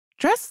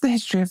Dress, the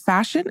History of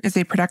Fashion is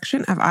a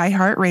production of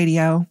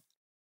iHeartRadio.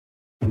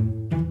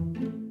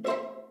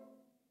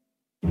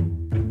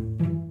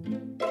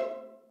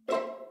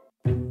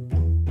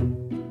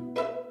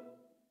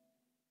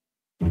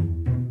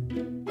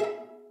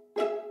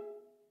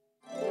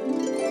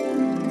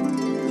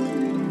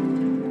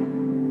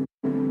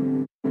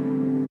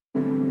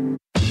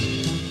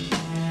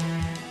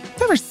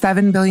 Over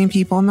 7 billion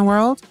people in the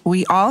world.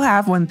 We all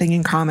have one thing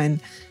in common.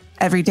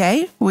 Every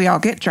day, we all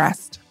get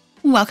dressed.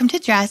 Welcome to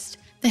Dressed,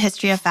 the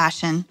History of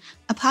Fashion,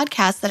 a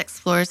podcast that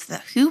explores the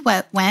who,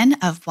 what, when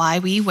of why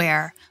we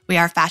wear. We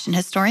are fashion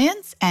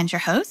historians and your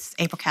hosts,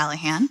 April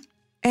Callahan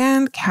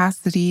and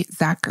Cassidy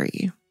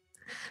Zachary.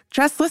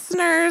 Dressed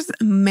listeners,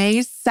 May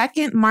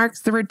 2nd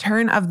marks the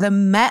return of the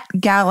Met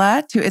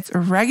Gala to its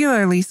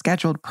regularly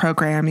scheduled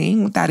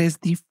programming. That is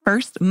the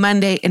first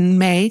Monday in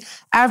May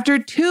after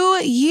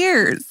 2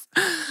 years.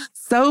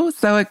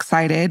 So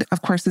excited.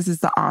 Of course, this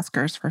is the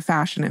Oscars for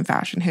fashion and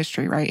fashion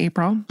history, right,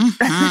 April?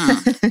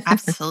 Mm-hmm.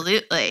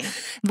 Absolutely.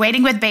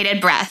 Waiting with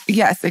bated breath.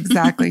 Yes,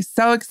 exactly.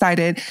 So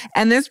excited.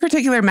 And this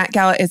particular Met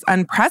Gala is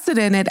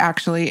unprecedented,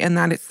 actually, in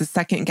that it's the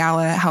second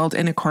gala held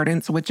in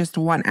accordance with just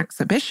one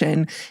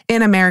exhibition.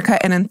 In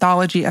America, an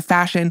anthology of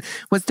fashion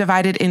was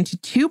divided into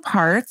 2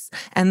 parts,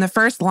 and the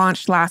first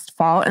launched last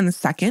fall, and the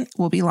second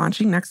will be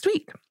launching next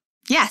week.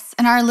 Yes,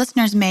 and our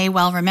listeners may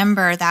well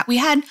remember that we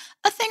had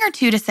a thing or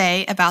two to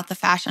say about the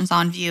fashions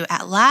on view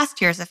at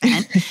last year's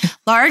event,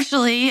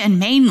 largely and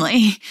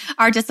mainly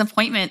our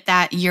disappointment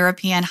that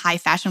European high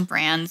fashion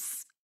brands'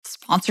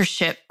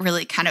 sponsorship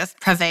really kind of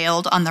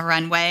prevailed on the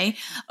runway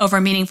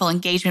over meaningful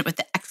engagement with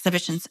the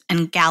exhibitions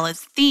and gala's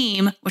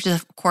theme, which is,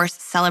 of course,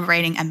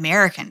 celebrating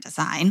American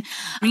design.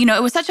 You know,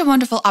 it was such a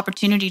wonderful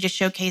opportunity to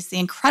showcase the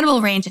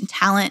incredible range and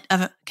talent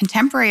of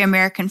contemporary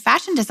American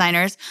fashion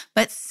designers,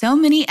 but so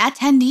many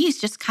attendees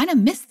just kind of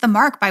missed the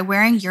mark by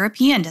wearing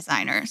European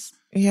designers.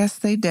 Yes,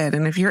 they did.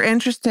 And if you're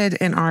interested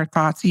in our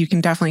thoughts, you can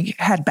definitely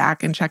head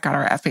back and check out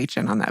our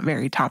FHN on that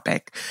very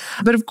topic.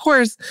 But of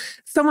course,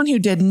 someone who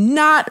did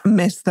not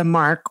miss the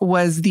mark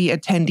was the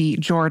attendee,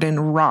 Jordan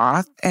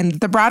Roth. And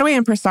the Broadway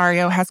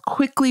impresario has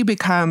quickly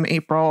become,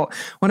 April,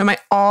 one of my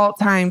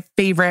all-time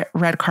favorite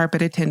red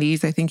carpet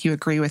attendees. I think you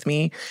agree with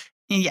me.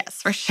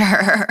 Yes, for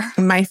sure.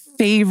 My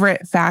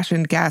favorite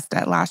fashion guest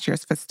at last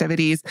year's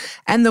festivities,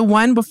 and the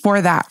one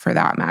before that, for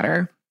that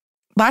matter.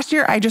 Last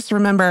year, I just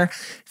remember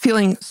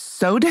feeling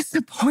so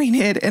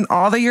disappointed in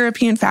all the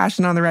European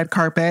fashion on the red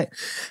carpet.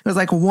 It was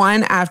like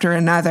one after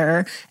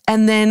another.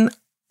 And then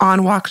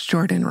on walks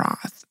Jordan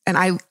Roth, and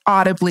I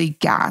audibly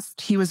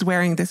gasped. He was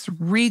wearing this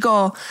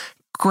regal,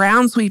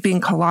 ground-sweeping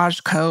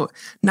collage coat.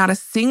 Not a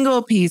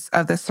single piece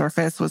of the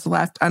surface was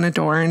left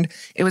unadorned.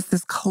 It was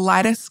this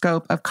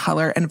kaleidoscope of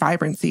color and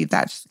vibrancy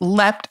that just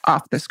leapt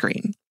off the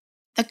screen.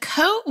 The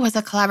coat was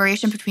a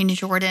collaboration between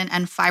Jordan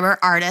and fiber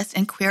artist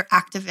and queer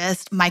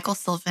activist Michael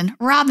Sylvan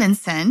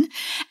Robinson.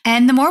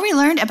 And the more we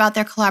learned about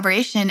their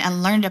collaboration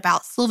and learned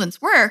about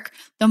Sylvan's work,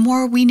 the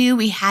more we knew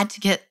we had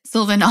to get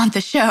Sylvan on the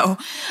show,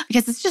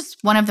 because it's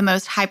just one of the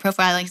most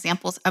high-profile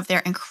examples of their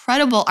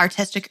incredible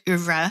artistic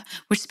oeuvre,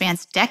 which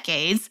spans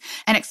decades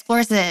and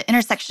explores the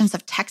intersections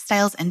of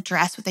textiles and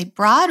dress with a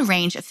broad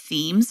range of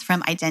themes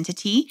from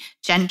identity,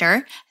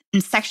 gender,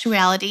 and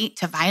sexuality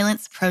to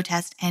violence,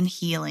 protest, and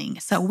healing.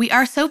 So we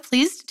are so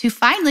pleased to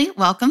finally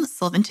welcome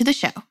Sylvan to the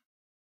show.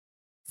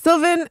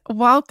 Sylvan,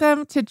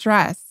 welcome to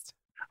Dressed.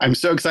 I'm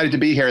so excited to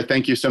be here.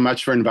 Thank you so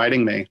much for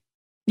inviting me.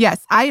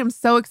 Yes, I am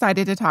so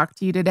excited to talk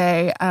to you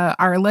today.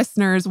 Our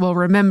listeners will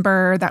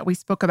remember that we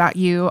spoke about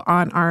you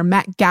on our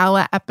Met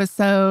Gala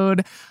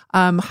episode.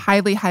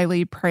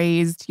 Highly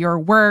praised your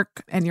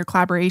work and your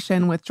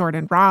collaboration with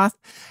Jordan Roth.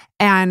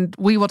 And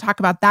we will talk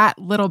about that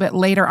a little bit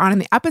later on in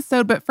the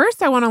episode. But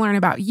first, I want to learn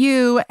about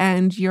you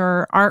and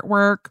your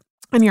artwork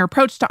and your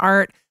approach to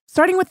art.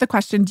 Starting with the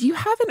question, do you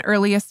have an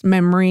earliest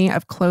memory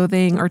of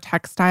clothing or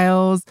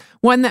textiles?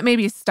 One that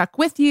maybe stuck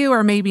with you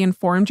or maybe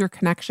informed your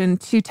connection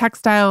to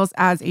textiles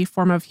as a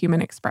form of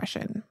human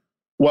expression?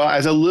 Well,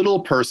 as a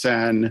little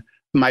person,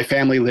 my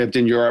family lived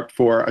in Europe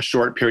for a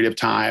short period of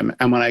time.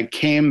 And when I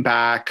came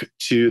back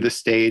to the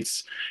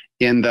States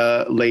in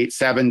the late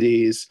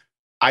 70s,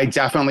 I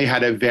definitely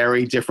had a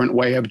very different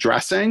way of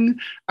dressing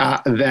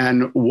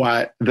than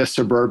what the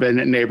suburban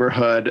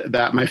neighborhood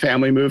that my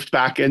family moved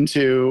back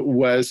into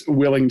was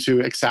willing to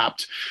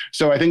accept.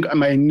 So I think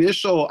my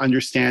initial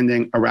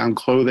understanding around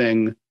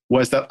clothing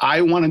was that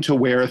I wanted to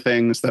wear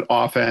things that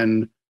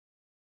often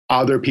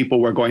other people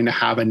were going to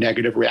have a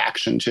negative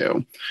reaction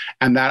to.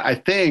 And that I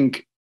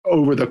think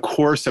over the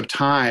course of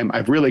time,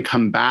 I've really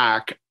come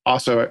back.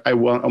 Also, I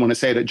want to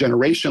say that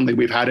generationally,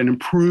 we've had an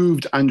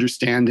improved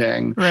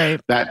understanding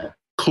that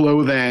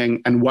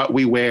clothing and what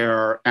we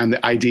wear and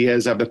the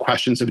ideas of the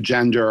questions of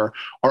gender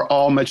are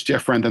all much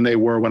different than they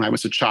were when I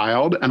was a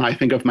child. And I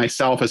think of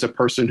myself as a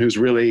person who's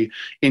really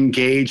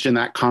engaged in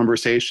that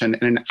conversation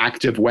in an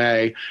active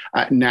way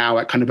now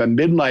at kind of a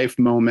midlife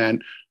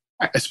moment,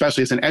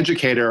 especially as an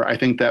educator. I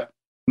think that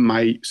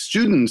my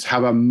students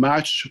have a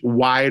much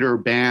wider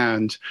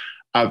band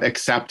of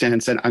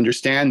acceptance and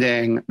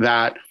understanding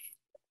that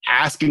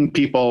asking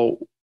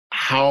people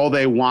how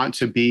they want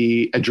to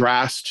be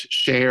addressed,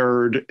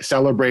 shared,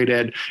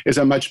 celebrated is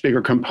a much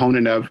bigger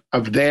component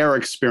of their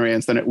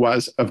experience than it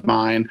was of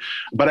mine.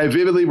 But I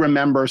vividly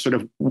remember sort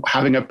of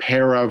having a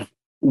pair of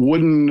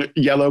wooden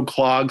yellow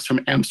clogs from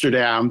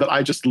Amsterdam that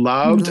I just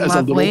loved as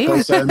a little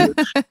person,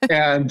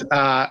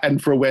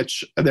 and for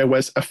which there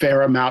was a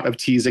fair amount of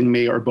teasing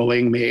me or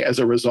bullying me as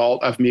a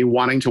result of me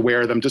wanting to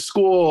wear them to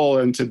school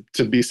and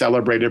to be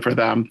celebrated for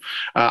them.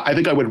 I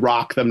think I would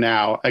rock them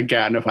now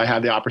again if I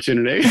had the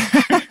opportunity.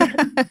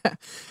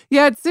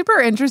 Yeah, it's super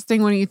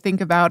interesting when you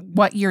think about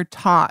what you're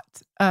taught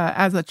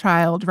as a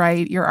child,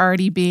 right? You're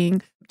already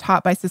being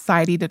taught by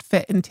society to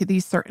fit into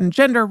these certain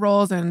gender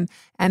roles. And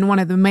one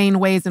of the main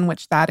ways in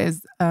which that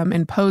is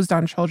imposed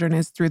on children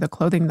is through the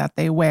clothing that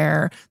they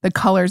wear, the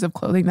colors of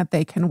clothing that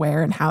they can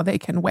wear and how they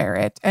can wear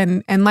it.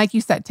 And like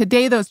you said,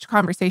 today those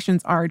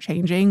conversations are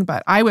changing,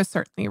 but I was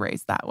certainly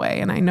raised that way.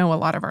 And I know a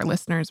lot of our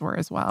listeners were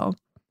as well.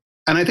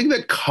 And I think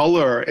that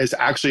color is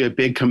actually a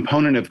big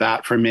component of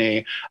that for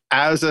me.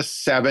 As a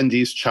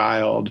 70s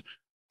child,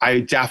 I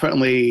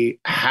definitely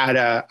had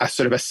a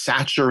sort of a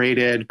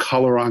saturated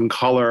color on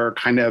color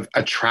kind of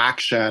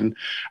attraction.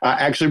 I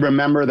actually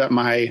remember that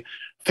my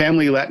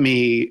family let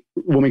me,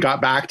 when we got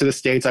back to the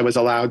States, I was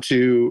allowed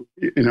to,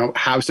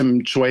 have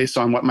some choice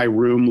on what my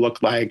room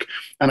looked like.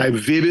 And I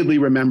vividly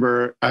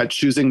remember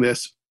choosing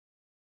this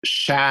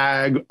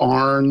shag,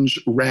 orange,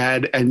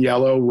 red, and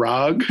yellow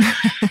rug.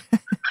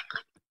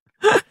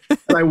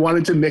 And I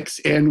wanted to mix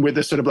in with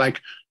this sort of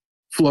like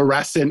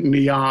fluorescent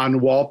neon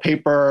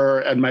wallpaper.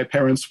 And my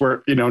parents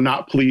were,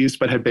 not pleased,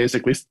 but had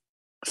basically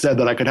said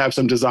that I could have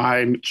some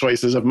design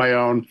choices of my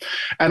own.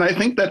 And I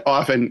think that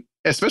often,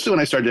 especially when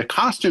I started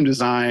costume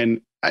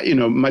design,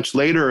 much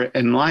later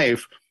in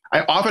life,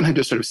 I often had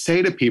to sort of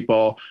say to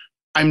people,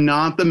 I'm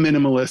not the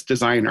minimalist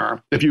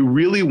designer. If you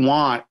really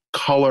want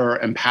color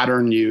and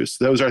pattern use,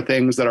 those are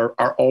things that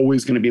are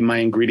always going to be my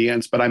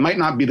ingredients, but I might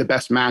not be the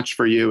best match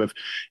for you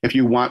if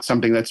you want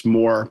something that's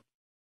more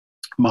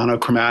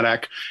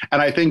monochromatic.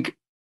 And I think,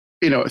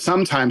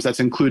 sometimes that's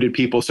included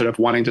people sort of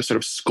wanting to sort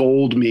of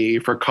scold me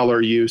for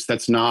color use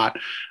that's not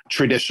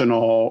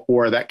traditional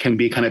or that can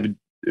be kind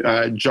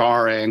of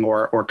jarring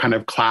or kind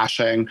of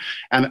clashing.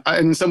 And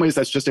in some ways,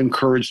 that's just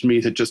encouraged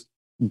me to just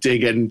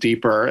dig in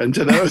deeper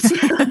into those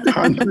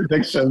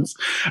contradictions.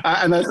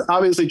 And that's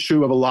obviously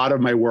true of a lot of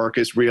my work,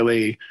 is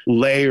really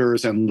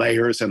layers and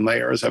layers and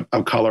layers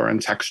of color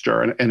and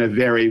texture in a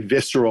very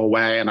visceral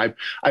way. And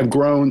I've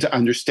grown to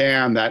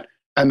understand that.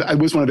 And it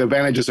was one of the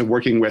advantages of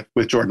working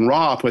with Jordan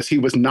Roth, was he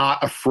was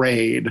not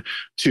afraid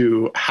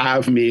to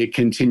have me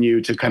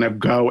continue to kind of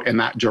go in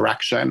that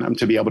direction,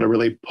 to be able to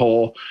really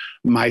pull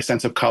my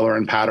sense of color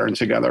and pattern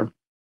together.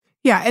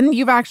 Yeah, and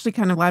you've actually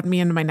kind of led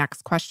me into my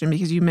next question,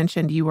 because you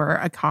mentioned you were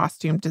a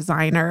costume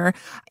designer.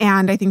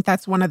 And I think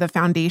that's one of the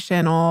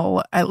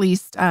foundational, at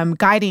least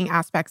guiding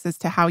aspects as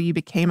to how you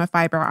became a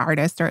fiber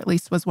artist, or at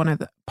least was one of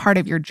the part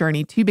of your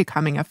journey to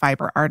becoming a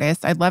fiber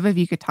artist. I'd love if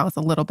you could tell us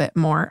a little bit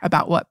more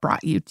about what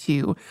brought you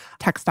to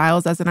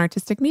textiles as an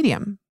artistic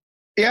medium.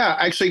 Yeah,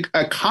 actually,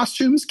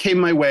 costumes came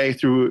my way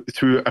through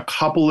a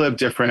couple of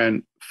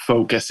different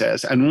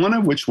focuses. And one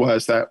of which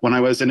was that when I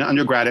was an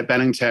undergrad at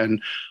Bennington,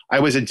 I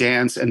was a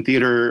dance and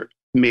theater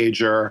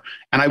major,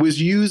 and I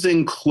was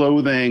using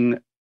clothing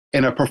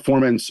in a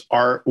performance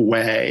art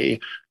way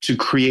to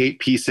create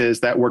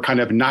pieces that were kind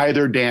of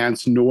neither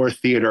dance nor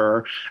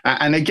theater.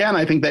 And again,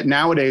 I think that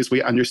nowadays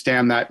we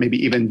understand that maybe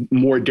even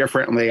more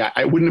differently.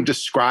 I wouldn't have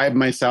described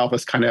myself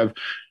as kind of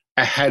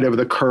ahead of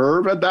the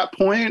curve at that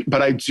point,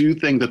 but I do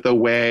think that the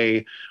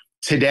way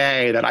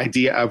today, that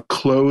idea of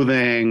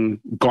clothing,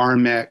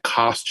 garment,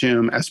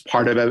 costume as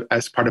part of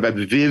a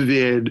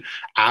vivid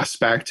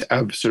aspect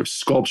of sort of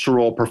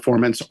sculptural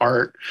performance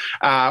art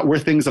were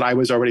things that I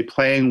was already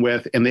playing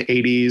with in the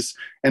 80s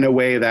in a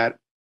way that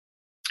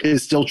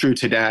is still true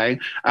today.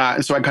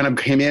 And so I kind of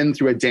came in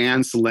through a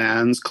dance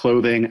lens,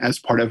 clothing as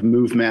part of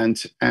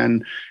movement.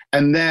 And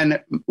then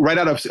right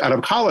out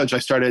of college, I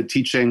started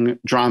teaching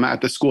drama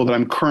at the school that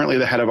I'm currently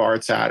the head of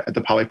arts at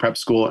the Poly Prep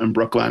School in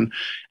Brooklyn.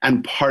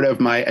 And part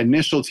of my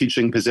initial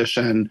teaching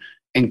position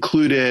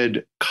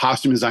included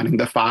costume designing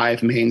the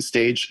 5 main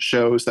stage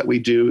shows that we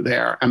do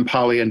there. And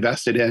Poly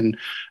invested in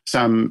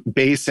some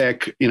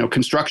basic,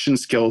 construction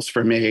skills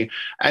for me.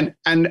 And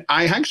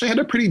I actually had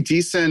a pretty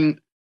decent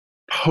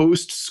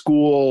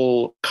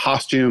post-school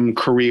costume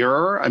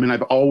career. I mean,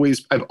 I've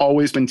always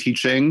been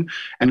teaching,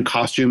 and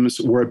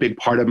costumes were a big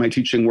part of my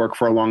teaching work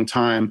for a long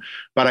time.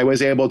 But I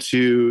was able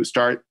to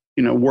start,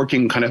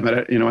 working kind of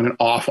at an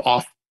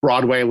off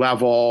Broadway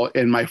level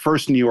in my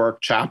first New York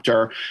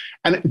chapter,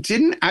 and it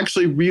didn't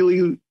actually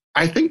really.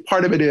 I think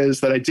part of it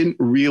is that I didn't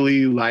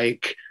really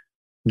like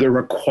the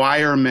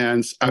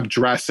requirements of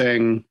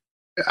dressing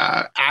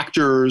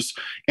actors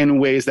in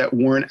ways that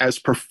weren't as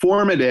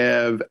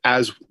performative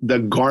as the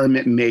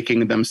garment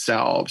making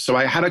themselves. So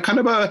I had a kind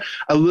of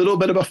a little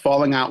bit of a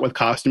falling out with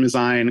costume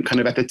design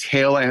kind of at the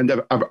tail end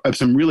of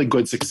some really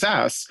good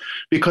success,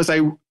 because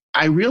I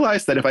I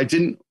realized that if I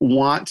didn't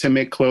want to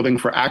make clothing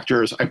for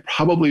actors, I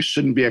probably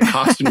shouldn't be a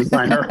costume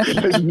designer.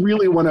 It's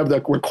really one of the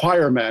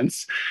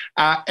requirements.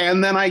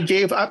 And then I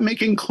gave up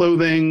making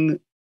clothing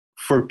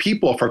for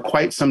people for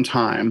quite some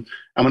time.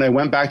 And when I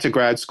went back to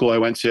grad school, I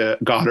went to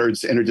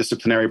Goddard's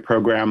interdisciplinary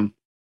program.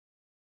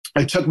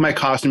 I took my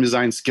costume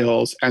design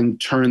skills and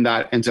turned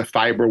that into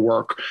fiber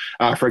work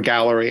for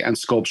gallery and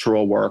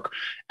sculptural work.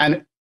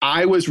 And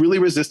I was really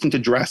resistant to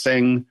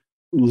dressing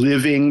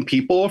living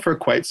people for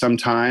quite some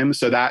time.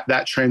 So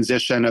that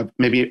transition of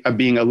maybe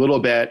being a little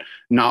bit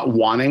not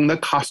wanting the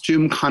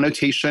costume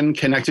connotation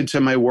connected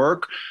to my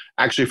work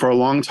actually for a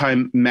long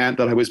time meant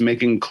that I was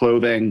making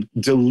clothing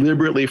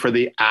deliberately for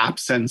the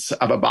absence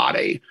of a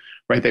body,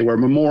 right? They were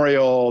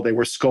memorial, they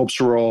were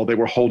sculptural, they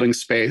were holding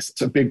space.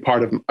 It's a big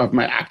part of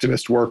my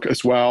activist work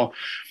as well.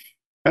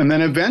 And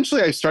then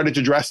eventually I started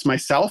to dress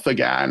myself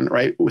again,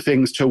 right?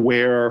 Things to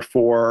wear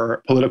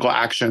for political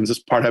actions as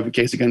part of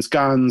Gays Against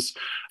Guns,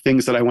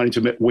 things that I wanted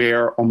to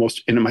wear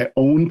almost in my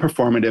own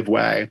performative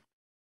way.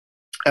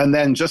 And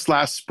then just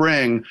last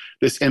spring,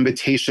 this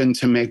invitation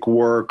to make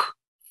work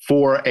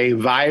for a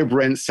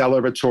vibrant,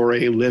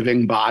 celebratory,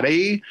 living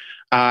body,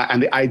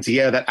 and the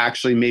idea that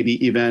actually maybe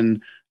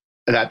even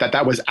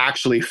that was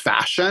actually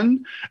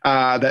fashion,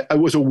 that it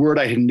was a word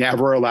I had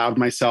never allowed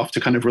myself to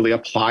kind of really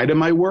apply to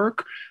my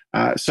work.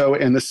 So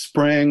in the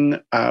spring,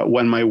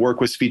 when my work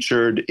was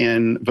featured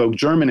in Vogue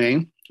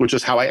Germany, which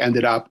is how I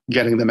ended up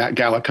getting the Met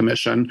Gala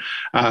commission,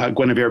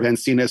 Guinevere Van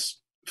Seenis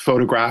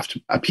photographed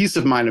a piece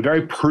of mine, a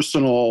very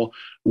personal,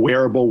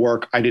 wearable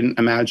work I didn't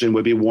imagine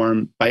would be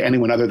worn by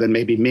anyone other than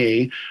maybe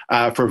me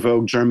for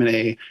Vogue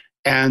Germany.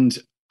 And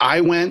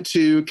I went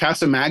to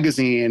Casa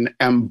Magazine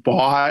and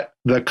bought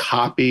the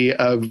copy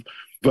of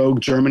Vogue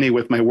Germany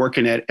with my work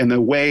in it in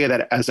the way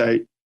that as a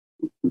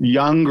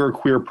younger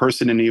queer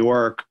person in New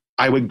York,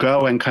 I would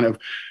go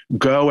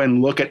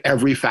and look at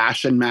every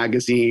fashion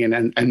magazine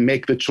and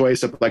make the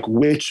choice of like,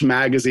 which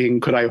magazine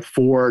could I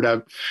afford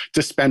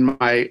to spend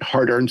my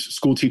hard-earned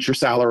school teacher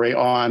salary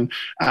on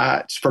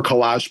for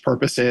collage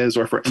purposes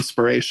or for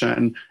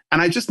inspiration.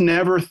 And I just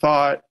never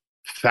thought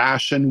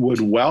fashion would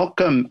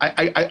welcome.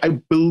 I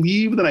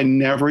believe that I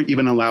never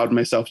even allowed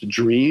myself to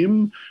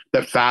dream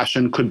that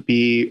fashion could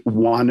be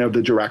one of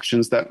the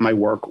directions that my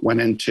work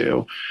went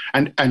into.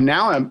 And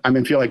now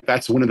I feel like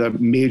that's one of the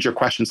major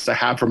questions I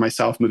have for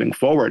myself moving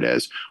forward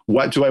is,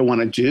 what do I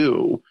want to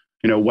do?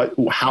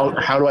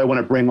 How do I want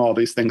to bring all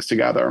these things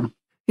together?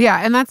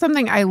 Yeah, and that's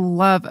something I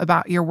love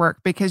about your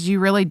work because you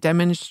really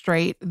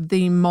demonstrate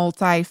the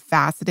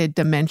multifaceted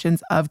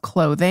dimensions of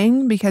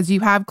clothing, because you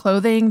have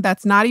clothing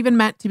that's not even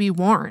meant to be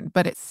worn,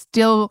 but it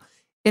still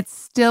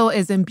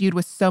is imbued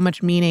with so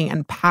much meaning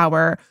and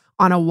power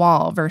on a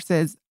wall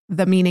versus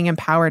the meaning and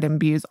power it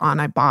imbues on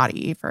a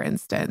body, for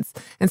instance.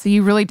 And so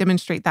you really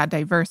demonstrate that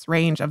diverse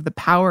range of the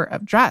power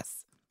of dress.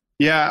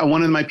 Yeah,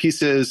 one of my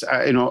pieces,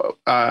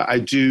 I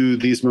do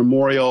these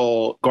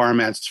memorial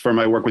garments for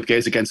my work with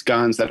Gays Against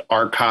Guns that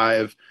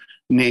archive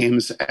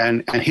names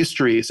and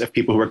histories of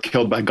people who were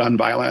killed by gun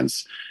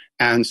violence.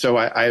 And so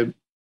I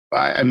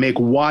make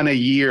one a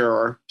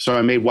year. So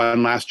I made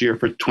one last year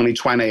for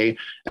 2020,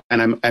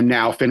 and I'm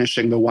now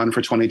finishing the one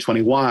for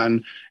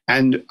 2021.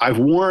 And I've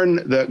worn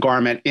the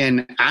garment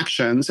in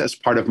actions as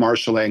part of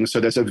marshalling. So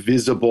there's a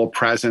visible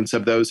presence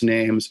of those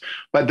names.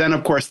 But then,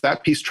 of course,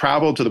 that piece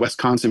traveled to the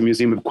Wisconsin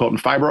Museum of Quilt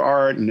and Fiber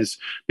Art and is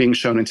being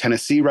shown in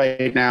Tennessee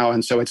right now.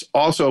 And so it's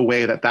also a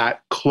way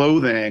that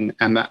clothing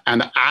and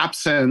the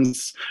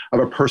absence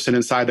of a person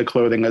inside the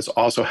clothing is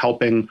also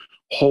helping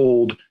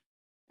hold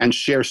and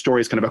share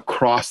stories kind of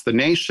across the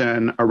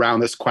nation around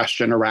this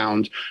question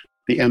around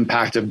the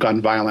impact of gun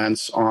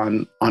violence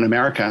on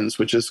Americans,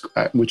 which is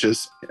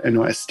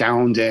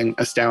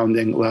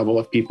astounding level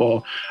of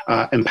people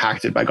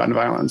impacted by gun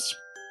violence.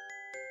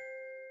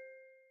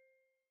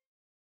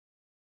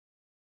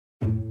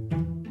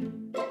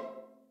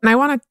 And I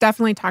want to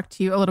definitely talk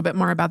to you a little bit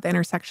more about the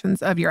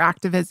intersections of your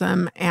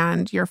activism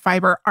and your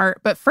fiber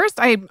art. But first,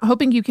 I'm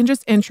hoping you can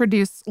just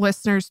introduce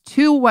listeners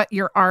to what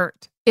your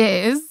art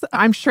is.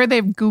 I'm sure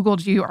they've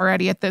Googled you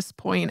already at this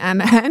point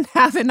and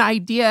have an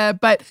idea,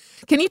 but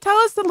can you tell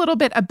us a little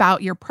bit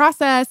about your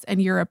process and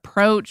your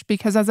approach?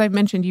 Because as I've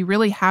mentioned, you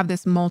really have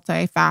this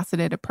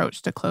multifaceted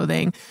approach to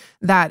clothing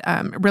that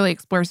really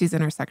explores these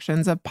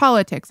intersections of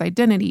politics,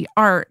 identity,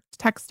 art,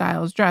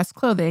 textiles, dress,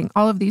 clothing,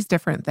 all of these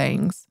different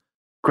things.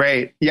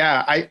 Great.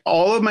 Yeah,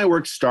 all of my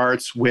work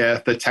starts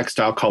with the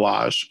textile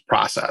collage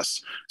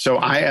process. So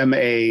I am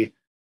a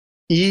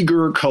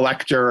eager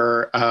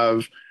collector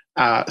of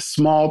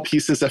small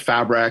pieces of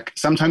fabric.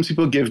 Sometimes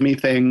people give me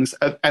things,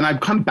 and I've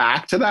come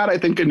back to that. I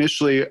think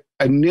initially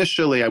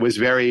I was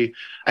very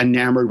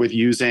enamored with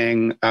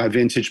using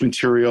vintage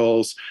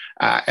materials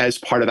as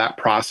part of that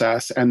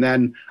process. And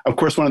then, of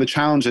course, one of the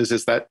challenges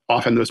is that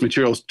often those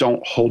materials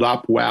don't hold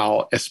up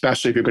well,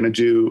 especially if you're going to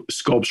do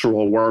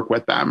sculptural work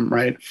with them,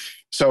 right?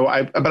 So,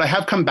 but I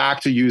have come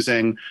back to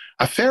using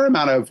a fair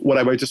amount of what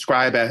I would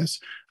describe as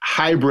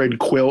hybrid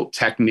quilt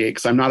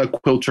techniques. I'm not a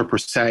quilter per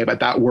se, but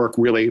that work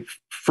really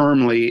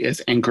firmly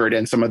is anchored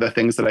in some of the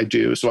things that I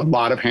do. So a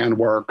lot of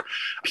handwork,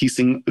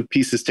 piecing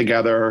pieces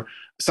together,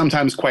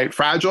 sometimes quite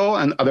fragile,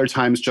 and other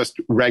times just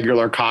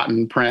regular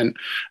cotton print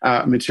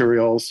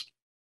materials.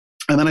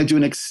 And then I do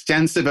an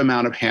extensive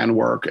amount of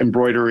handwork,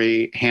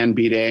 embroidery, hand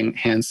beading,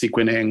 hand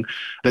sequining.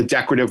 The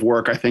decorative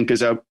work, I think,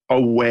 is a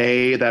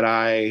way that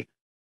I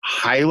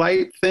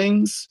highlight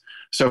things.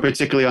 So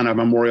particularly on a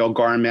memorial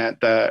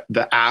garment, the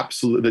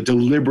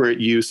deliberate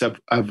use of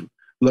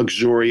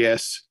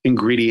luxurious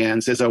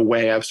ingredients is a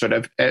way of sort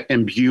of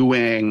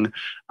imbuing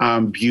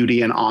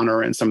beauty and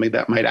honor in something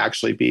that might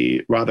actually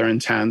be rather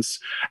intense.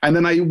 And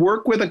then I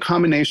work with a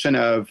combination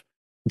of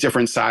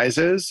different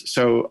sizes.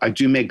 So I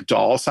do make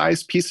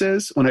doll-sized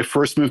pieces. When I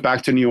first moved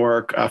back to New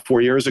York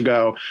 4 years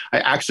ago, I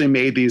actually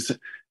made these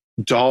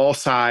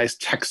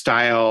doll-sized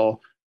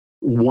textile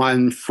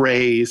one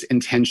phrase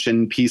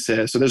intention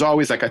pieces. So there's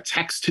always like a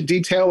text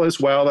detail as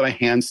well that I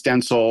hand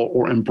stencil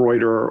or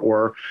embroider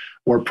or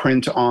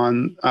print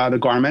on the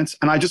garments.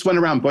 And I just went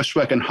around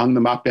Bushwick and hung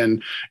them up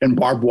in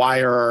barbed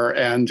wire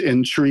and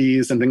in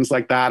trees and things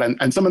like that.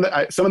 And some of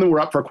them were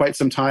up for quite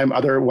some time.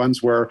 Other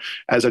ones were,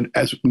 as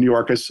New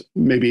Yorkers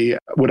maybe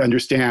would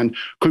understand,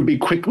 could be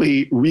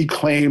quickly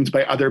reclaimed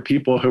by other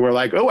people who were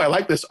like, oh, I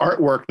like this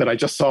artwork that I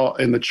just saw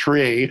in the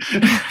tree.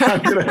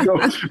 I'm going to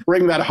go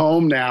bring that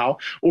home now,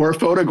 or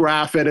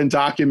photograph it and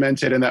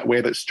document it in that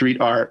way that street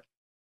art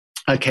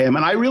came.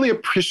 And I really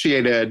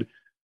appreciated,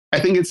 I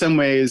think in some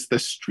ways, the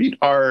street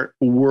art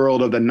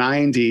world of the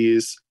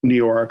 90s New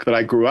York that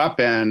I grew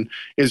up in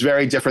is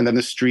very different than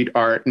the street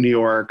art New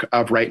York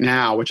of right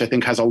now, which I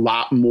think has a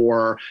lot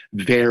more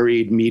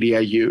varied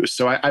media use.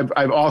 So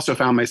I've also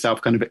found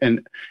myself kind of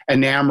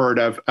enamored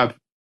of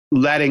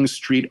letting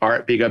street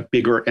art be a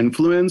bigger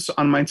influence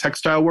on my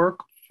textile work.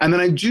 And then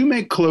I do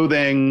make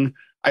clothing.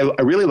 I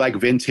really like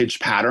vintage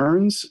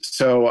patterns.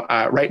 So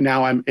right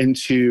now I'm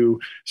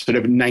into sort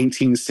of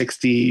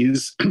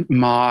 1960s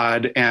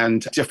mod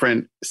and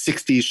different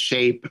 60s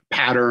shape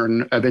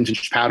pattern,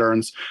 vintage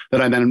patterns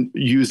that I'm then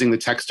using the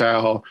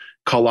textile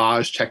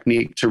collage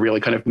technique to really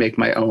kind of make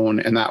my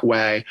own in that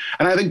way.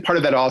 And I think part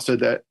of that also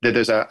that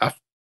there's a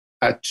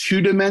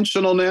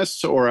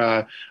two-dimensionalness or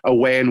a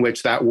way in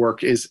which that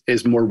work is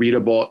more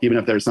readable, even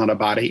if there's not a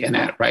body in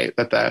it, right?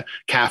 That the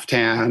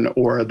caftan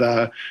or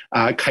the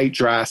kite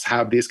dress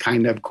have these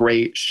kind of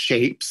great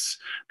shapes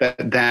that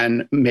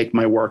then make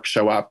my work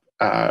show up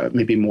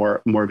maybe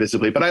more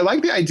visibly. But I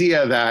like the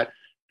idea that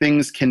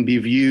things can be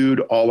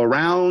viewed all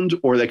around,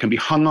 or they can be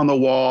hung on the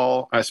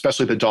wall,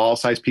 especially the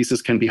doll-sized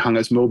pieces can be hung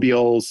as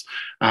mobiles.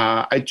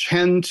 I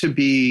tend to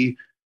be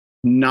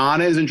not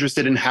as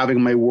interested in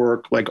having my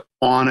work like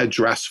on a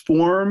dress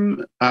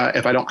form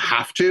if I don't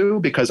have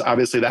to, because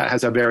obviously that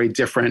has a very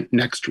different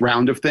next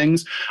round of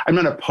things. I'm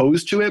not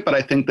opposed to it, but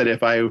I think that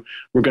if I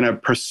were going to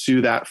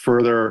pursue that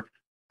further,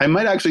 I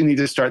might actually need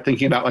to start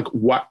thinking about like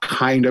what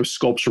kind of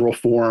sculptural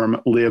form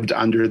lived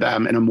under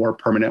them in a more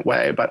permanent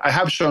way. But I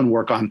have shown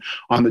work on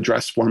the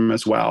dress form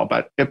as well.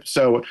 But if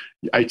so,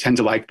 I tend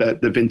to like the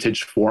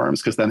vintage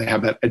forms because then they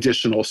have that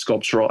additional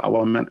sculptural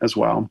element as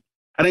well.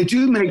 And I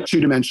do make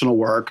two-dimensional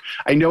work.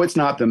 I know it's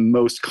not the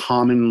most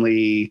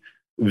commonly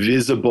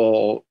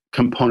visible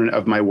component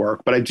of my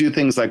work, but I do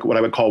things like what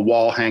I would call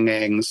wall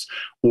hangings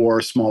or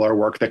smaller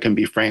work that can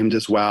be framed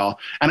as well.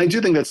 And I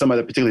do think that some of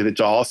the, particularly the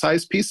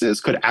doll-sized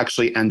pieces, could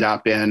actually end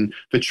up in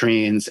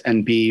vitrines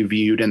and be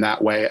viewed in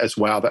that way as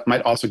well. That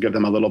might also give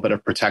them a little bit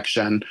of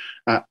protection.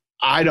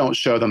 I don't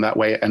show them that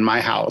way in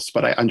my house,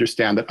 but I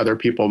understand that other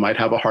people might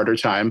have a harder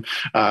time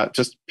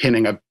just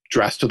pinning a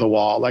dress to the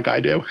wall like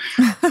I do.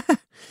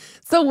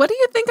 So what do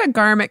you think a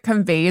garment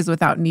conveys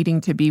without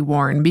needing to be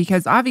worn?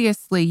 Because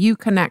obviously you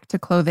connect to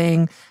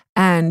clothing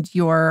and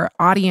your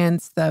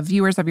audience, the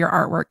viewers of your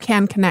artwork,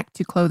 can connect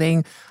to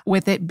clothing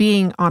with it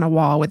being on a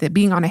wall, with it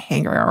being on a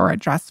hanger or a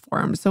dress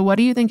form. So what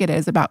do you think it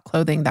is about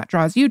clothing that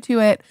draws you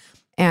to it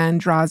and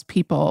draws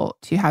people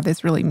to have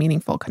this really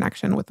meaningful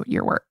connection with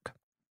your work?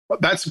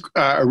 That's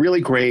a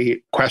really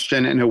great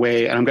question in a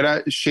way. And I'm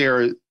going to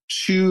share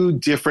two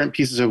different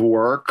pieces of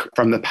work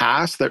from the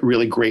past that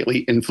really greatly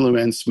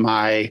influenced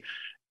my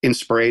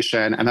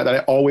inspiration and that I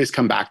always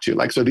come back to.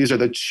 Like, so these are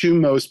the two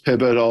most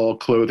pivotal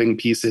clothing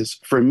pieces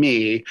for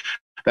me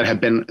that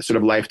have been sort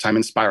of lifetime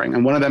inspiring.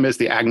 And one of them is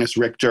the Agnes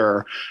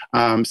Richter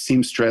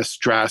seamstress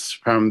dress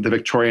from the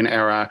Victorian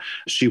era.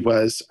 She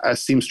was a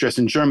seamstress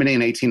in Germany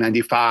in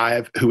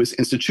 1895 who was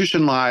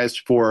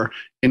institutionalized for,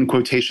 in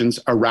quotations,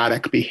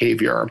 erratic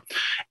behavior,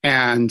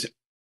 and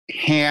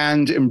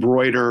hand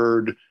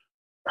embroidered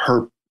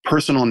her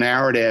personal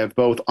narrative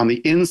both on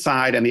the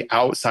inside and the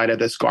outside of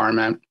this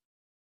garment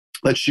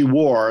that she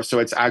wore. So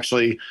it's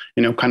actually,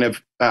 kind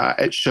of,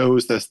 it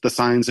shows the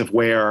signs of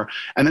wear.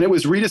 And then it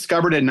was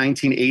rediscovered in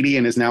 1980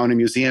 and is now in a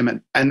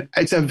museum. And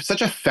it's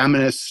such a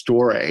feminist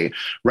story,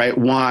 right?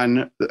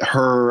 One,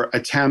 her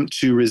attempt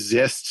to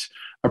resist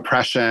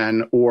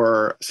oppression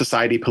or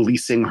society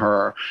policing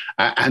her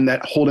and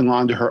that holding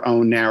on to her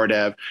own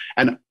narrative.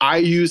 And I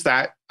use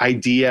that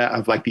idea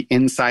of like the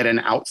inside and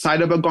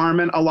outside of a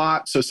garment a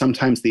lot. So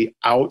sometimes the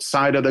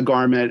outside of the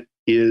garment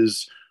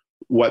is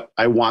what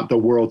I want the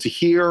world to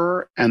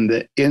hear, and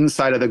the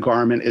inside of the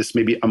garment is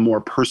maybe a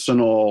more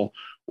personal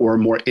or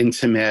more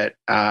intimate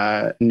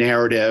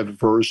narrative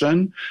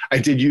version. I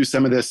did use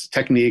some of this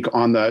technique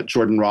on the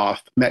Jordan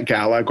Roth Met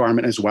Gala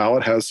garment as well.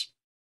 It has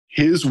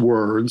his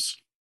words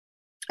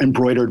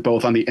embroidered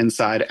both on the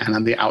inside and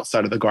on the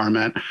outside of the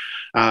garment.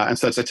 And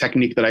so it's a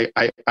technique that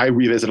I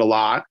revisit a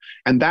lot.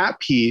 And that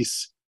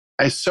piece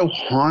is so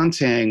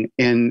haunting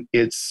in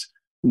its,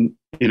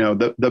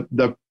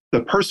 the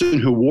person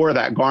who wore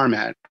that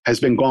garment has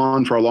been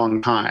gone for a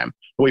long time.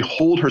 But we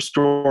hold her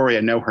story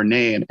and know her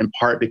name in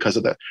part because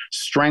of the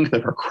strength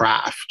of her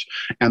craft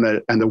and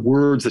the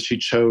words that she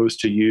chose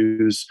to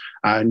use,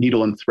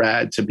 needle and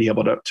thread, to be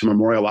able to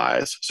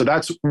memorialize. So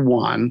that's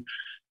one.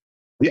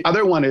 The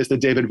other one is the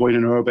David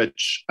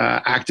Wojnarowicz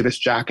activist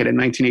jacket. In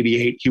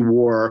 1988, he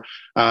wore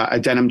a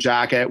denim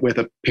jacket with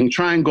a pink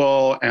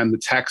triangle and the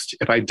text,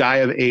 "If I die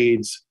of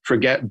AIDS,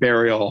 forget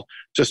burial,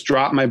 just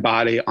drop my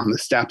body on the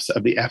steps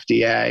of the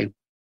FDA."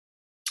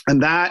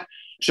 And that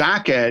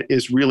jacket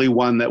is really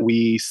one that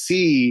we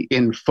see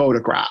in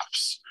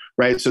photographs,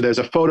 right? So there's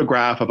a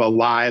photograph of a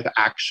live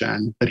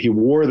action that he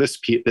wore this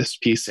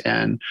piece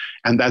in.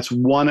 And that's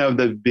one of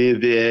the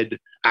vivid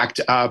ACT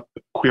UP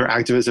queer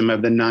activism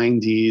of the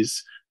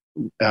 90s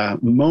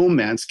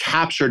moments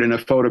captured in a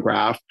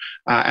photograph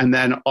and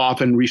then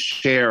often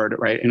reshared,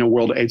 right? In a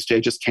World AIDS Day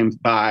just came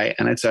by,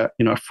 and it's a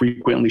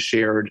frequently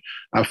shared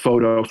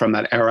photo from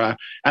that era.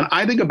 And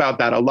I think about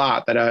that a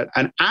lot, that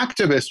an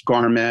activist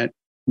garment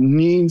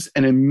needs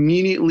an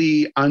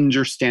immediately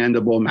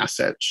understandable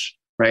message,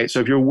 right?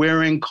 So if you're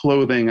wearing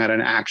clothing at an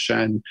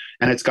action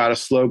and it's got a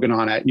slogan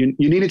on it, you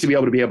need it to be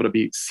able to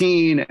be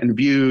seen and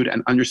viewed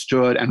and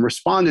understood and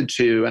responded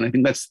to. And I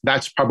think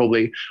that's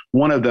probably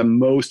one of the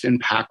most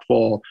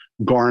impactful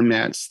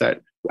garments that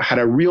had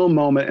a real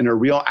moment and a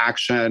real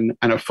action,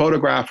 and a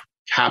photograph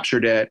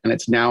captured it, and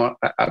it's now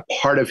a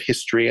part of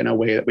history in a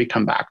way that we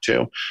come back to.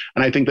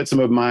 And I think that some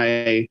of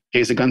my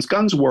Gays Against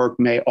Guns work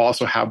may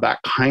also have that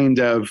kind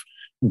of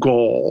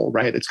goal,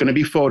 right? It's going to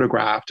be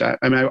photographed.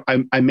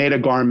 I made a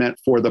garment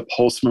for the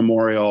Pulse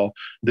Memorial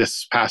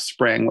this past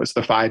spring. Was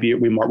the 5 year,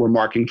 we're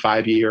marking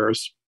 5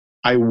 years.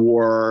 I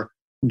wore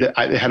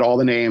it had all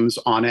the names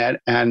on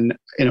it, and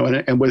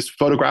and was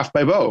photographed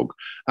by Vogue.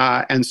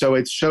 And so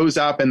it shows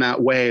up in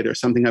that way. There's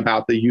something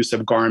about the use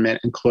of garment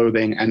and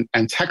clothing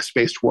and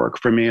text-based work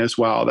for me as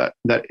well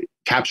that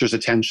captures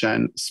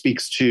attention,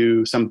 speaks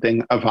to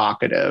something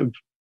evocative.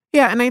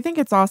 Yeah, and I think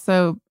it's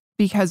also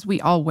because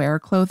we all wear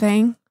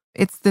clothing.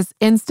 It's this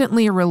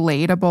instantly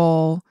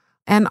relatable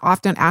and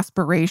often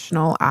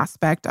aspirational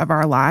aspect of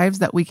our lives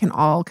that we can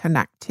all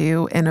connect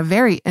to in a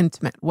very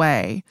intimate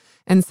way.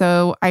 And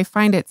so I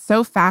find it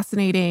so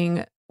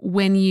fascinating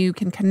when you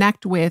can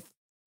connect with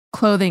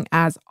clothing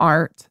as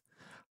art,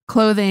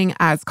 clothing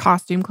as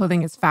costume,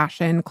 clothing as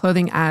fashion,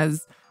 clothing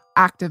as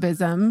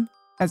activism,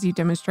 as you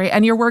demonstrate.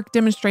 And your work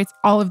demonstrates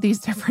all of these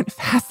different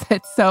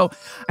facets. So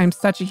I'm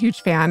such a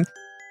huge fan.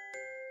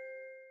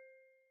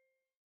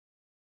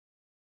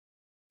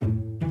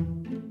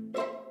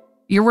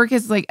 Your work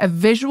is like a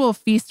visual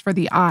feast for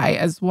the eye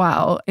as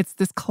well. It's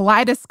this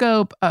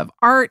kaleidoscope of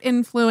art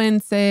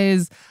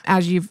influences,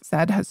 as you've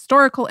said,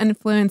 historical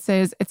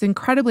influences. It's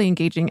incredibly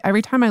engaging.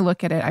 Every time I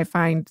look at it, I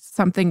find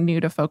something new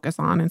to focus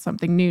on and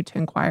something new to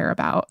inquire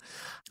about.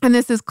 And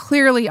this is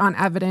clearly on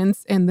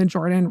evidence in the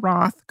Jordan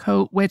Roth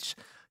coat, which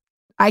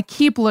I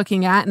keep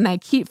looking at, and I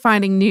keep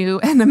finding new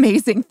and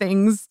amazing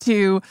things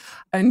to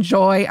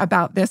enjoy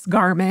about this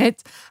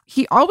garment.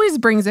 He always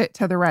brings it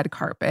to the red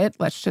carpet.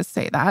 Let's just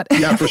say that.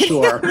 Yeah, for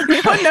sure.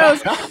 Everyone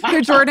knows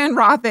who Jordan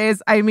Roth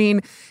is. I mean,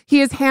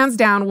 he is hands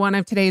down one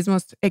of today's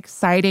most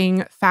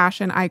exciting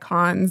fashion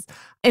icons.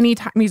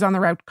 Anytime he's on the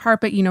red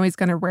carpet, he's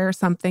going to wear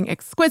something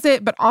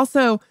exquisite, but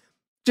also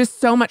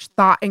just so much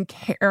thought and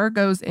care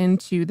goes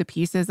into the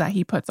pieces that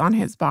he puts on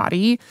his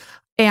body.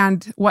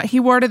 And what he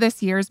wore to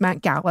this year's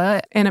Met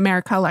Gala, In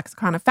America,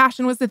 Lexicon of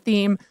Fashion was the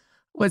theme,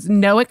 was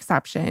no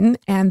exception.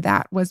 And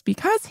that was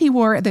because he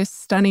wore this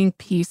stunning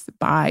piece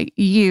by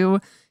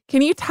you.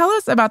 Can you tell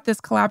us about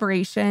this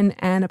collaboration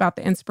and about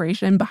the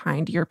inspiration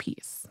behind your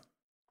piece?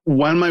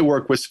 When my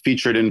work was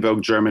featured in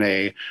Vogue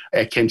Germany,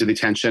 it came to the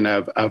attention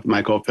of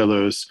Michael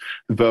Filus,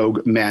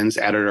 Vogue men's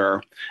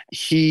editor.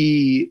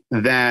 He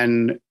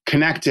then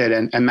connected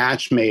and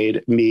match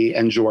made me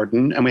and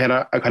Jordan. And we had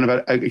a kind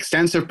of an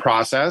extensive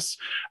process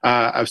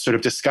of sort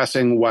of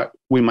discussing what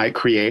we might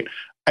create.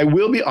 I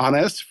will be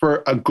honest,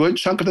 for a good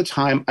chunk of the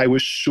time, I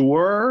was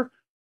sure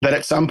that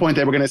at some point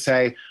they were going to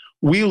say,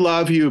 "We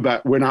love you,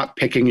 but we're not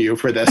picking you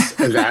for this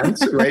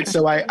event," right?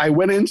 So I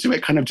went into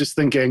it kind of just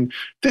thinking,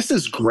 this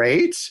is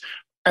great.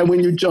 And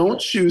when you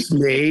don't choose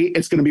me,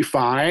 it's going to be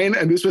fine.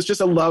 And this was just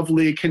a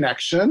lovely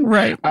connection.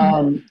 Right.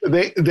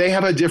 They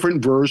have a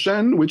different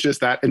version, which is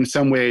that in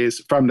some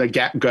ways from the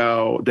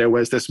get-go, there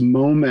was this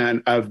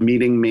moment of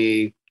meeting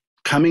me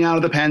coming out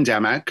of the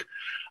pandemic,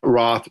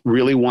 Roth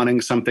really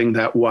wanting something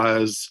that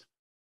was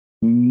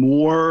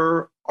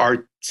more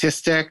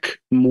artistic,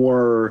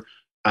 more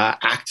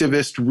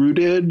activist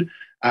rooted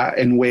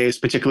in ways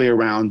particularly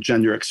around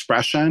gender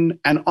expression.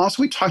 And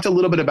also we talked a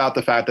little bit about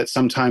the fact that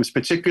sometimes,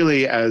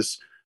 particularly as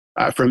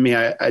for me,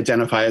 I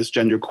identify as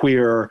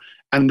genderqueer,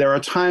 and there are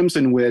times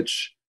in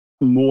which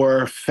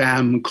more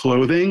femme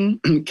clothing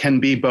can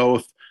be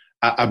both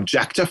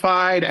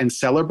objectified and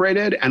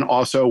celebrated, and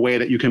also a way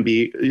that you can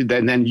be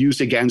then used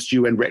against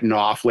you and written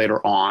off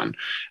later on.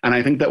 And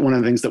I think that one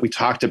of the things that we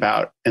talked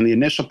about in the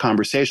initial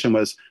conversation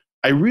was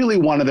I really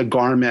wanted the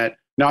garment.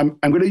 Now, I'm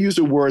going to use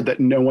a word that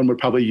no one would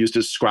probably use to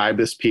describe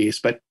this piece,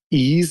 but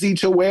easy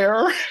to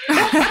wear.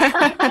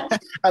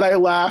 And I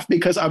laugh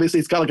because obviously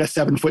it's got like a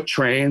 7-foot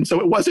train, so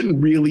it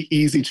wasn't really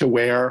easy to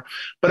wear.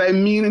 But I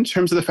mean, in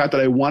terms of the fact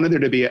that I wanted there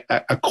to be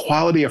a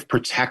quality of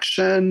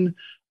protection,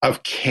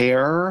 of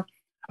care,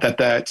 that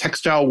the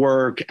textile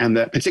work, and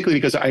that particularly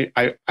because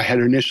I had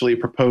initially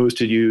proposed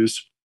to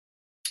use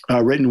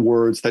written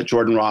words that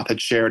Jordan Roth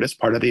had shared as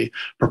part of the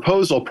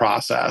proposal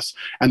process,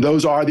 and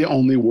those are the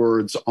only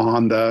words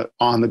on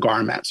the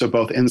garment. So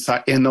both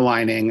inside in the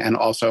lining and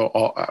also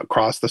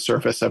across the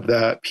surface of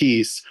the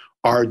piece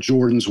are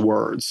Jordan's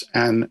words,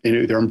 and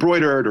they're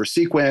embroidered or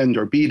sequined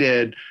or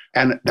beaded,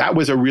 and that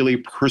was a really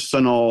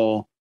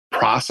personal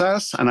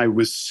process. And I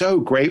was so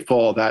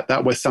grateful that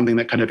that was something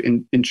that kind of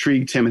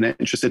intrigued him and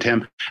interested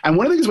him. And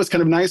one of the things that was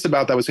kind of nice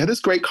about that was we had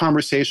this great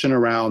conversation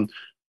around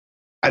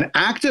an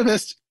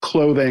activist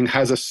clothing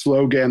has a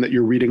slogan that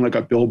you're reading like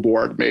a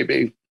billboard,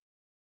 maybe.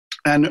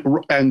 And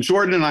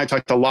Jordan and I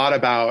talked a lot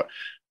about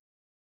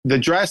the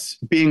dress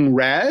being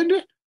read,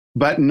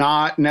 but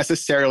not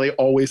necessarily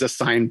always a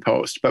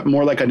signpost, but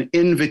more like an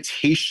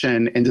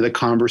invitation into the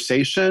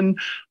conversation,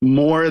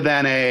 more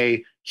than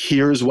a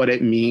here's what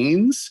it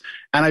means.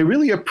 And I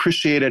really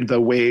appreciated the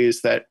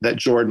ways that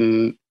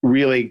Jordan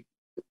really,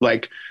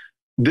 like,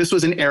 this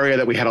was an area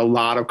that we had a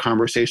lot of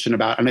conversation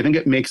about. And I think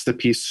it makes the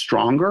piece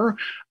stronger.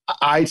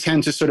 I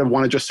tend to sort of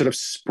want to just sort of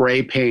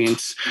spray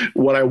paint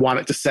what I want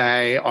it to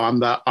say on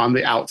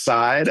the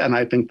outside. And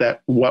I think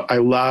that what I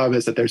love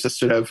is that there's a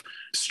sort of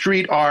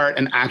street art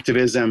and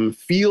activism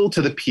feel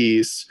to the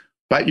piece,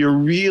 but you're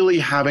really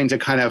having to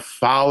kind of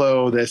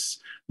follow this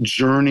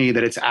journey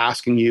that it's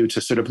asking you to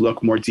sort of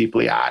look more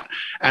deeply at.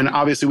 And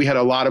obviously we had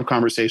a lot of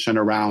conversation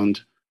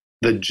around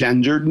the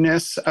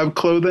genderedness of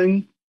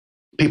clothing.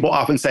 People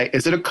often say,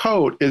 is it a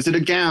coat? Is it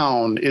a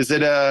gown? Is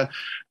it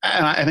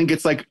and I think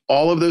it's like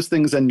all of those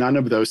things and none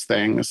of those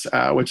things,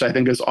 which I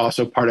think is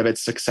also part of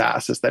its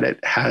success, is that it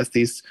has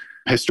these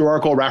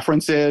historical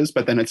references,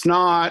 but then it's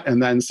not,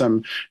 and then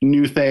some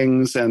new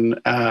things. And,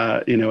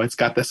 it's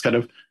got this kind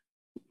of,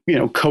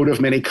 coat of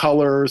many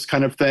colors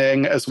kind of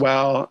thing as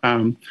well.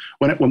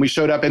 When we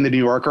showed up in the New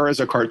Yorker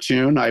as a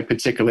cartoon, I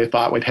particularly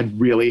thought we had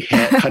really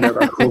hit kind of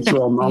a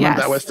cultural moment. Yes.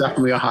 That was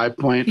definitely a high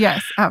point.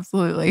 Yes,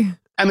 absolutely.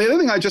 And the other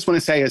thing I just want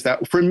to say is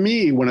that for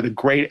me, one of the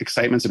great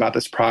excitements about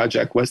this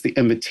project was the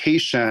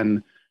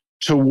invitation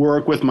to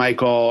work with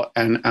Michael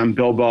and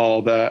Bill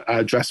Ball,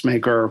 the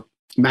dressmaker,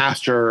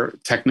 master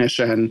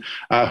technician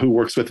who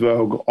works with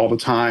Vogue all the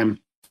time.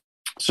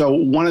 So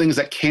one of the things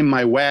that came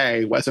my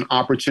way was an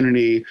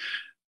opportunity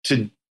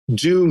to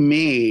do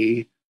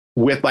me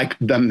with like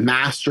the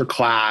master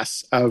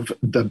class of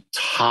the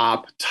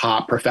top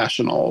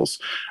professionals,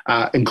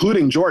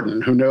 including Jordan,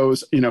 who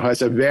knows,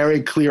 has a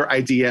very clear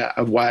idea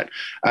of what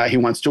he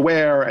wants to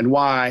wear and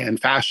why,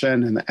 and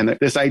fashion. And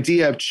this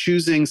idea of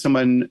choosing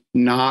someone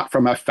not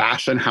from a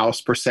fashion house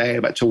per se,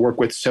 but to work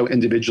with so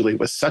individually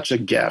was such a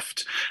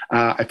gift.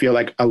 I feel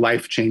like a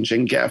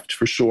life-changing gift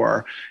for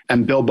sure.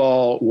 And Bill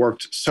Ball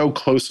worked so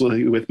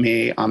closely with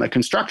me on the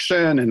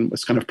construction and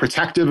was kind of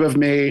protective of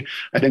me.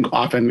 I think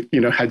often,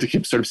 had to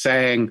keep sort of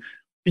saying,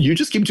 you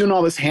just keep doing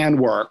all this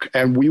handwork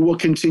and we will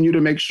continue to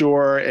make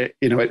sure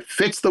it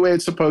fits the way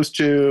it's supposed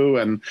to,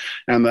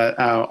 and that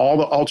all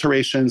the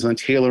alterations and the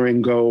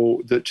tailoring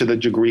go to the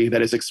degree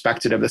that is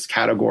expected of this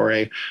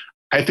category.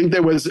 I think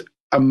there was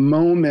a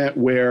moment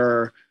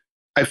where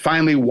I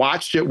finally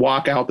watched it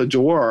walk out the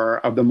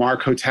door of the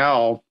Mark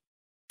Hotel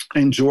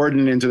and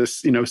Jordan into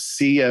this,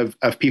 sea of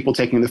people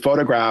taking the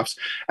photographs.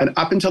 And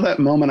up until that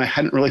moment, I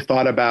hadn't really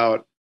thought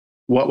about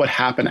what would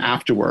happen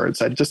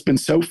afterwards. I'd just been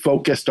so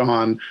focused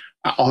on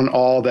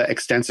all the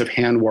extensive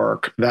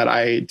handwork that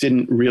I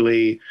didn't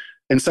really,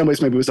 in some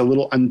ways, maybe was a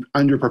little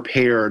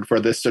underprepared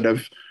for this sort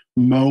of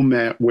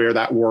moment where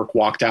that work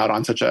walked out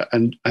on such a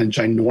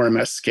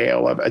ginormous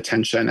scale of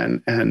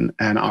attention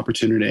and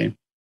opportunity.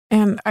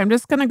 And I'm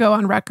just going to go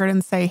on record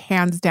and say,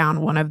 hands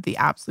down, one of the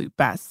absolute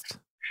best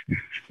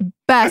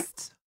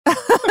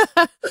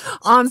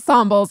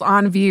ensembles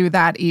on view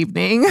that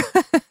evening.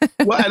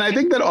 Well, and I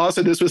think that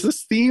also this was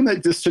this theme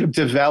that just sort of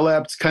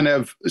developed kind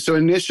of, so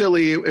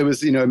initially it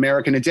was,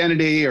 American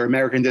identity or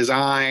American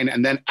design.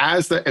 And then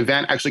as the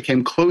event actually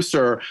came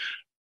closer,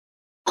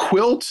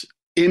 quilt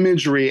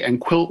imagery and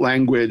quilt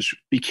language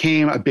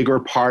became a bigger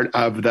part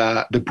of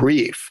the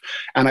brief.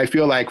 And I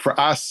feel like for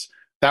us,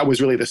 that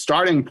was really the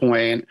starting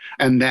point.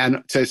 And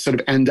then to sort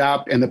of end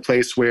up in the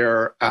place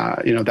where,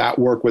 that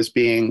work was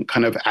being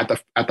kind of at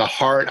the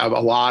heart of a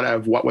lot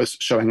of what was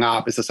showing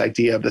up is this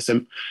idea of this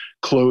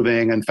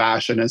clothing and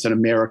fashion as an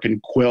American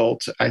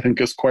quilt, I think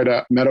is quite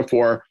a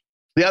metaphor.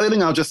 The other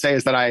thing I'll just say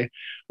is that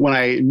when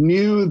I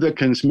knew the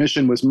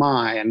commission was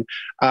mine,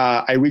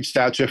 I reached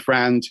out to a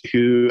friend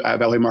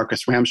Veli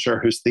Marcus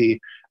Ramsher, who's the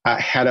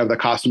head of the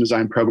costume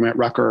design program at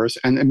Rutgers,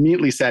 and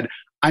immediately said,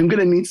 I'm going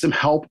to need some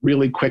help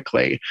really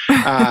quickly,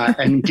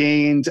 and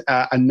gained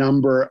a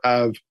number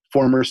of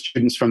former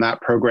students from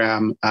that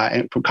program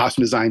and from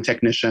costume design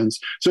technicians.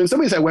 So in some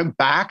ways, I went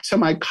back to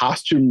my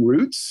costume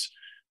roots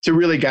to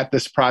really get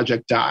this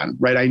project done,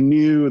 right? I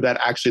knew that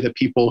actually the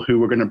people who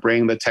were going to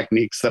bring the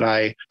techniques that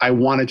I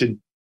wanted to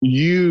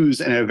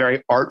use in a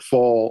very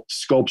artful,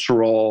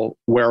 sculptural,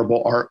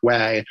 wearable art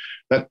way,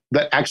 that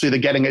actually the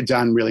getting it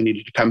done really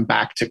needed to come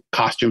back to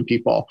costume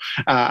people.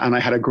 And I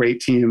had a great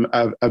team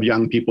of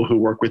young people who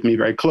work with me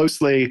very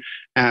closely,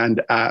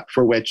 and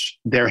for which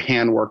their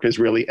handwork is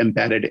really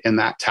embedded in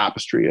that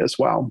tapestry as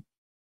well.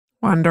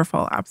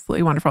 Wonderful.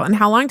 Absolutely wonderful. And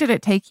how long did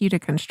it take you to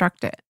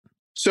construct it?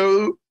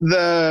 So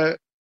the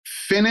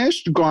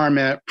finished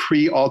garment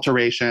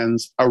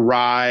pre-alterations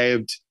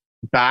arrived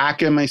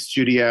back in my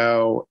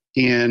studio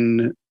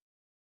in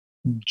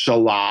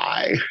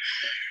July.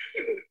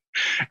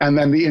 And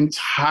then the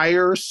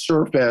entire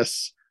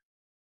surface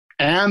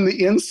and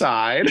the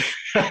inside,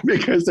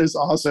 because there's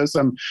also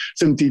some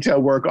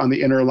detailed work on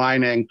the inner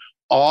lining,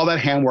 all that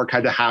handwork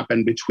had to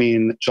happen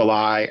between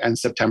July and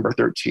September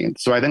 13th.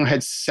 So I think I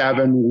had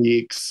 7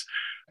 weeks.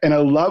 In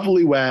a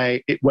lovely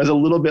way, it was a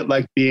little bit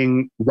like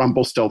being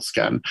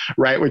Rumpelstiltskin,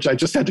 right? Which I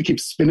just had to keep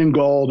spinning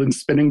gold and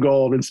spinning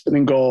gold and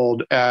spinning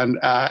gold. And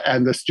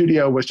the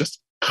studio was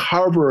just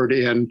covered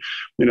in,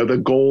 the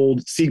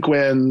gold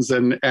sequins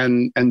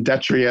and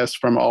detritus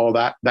from all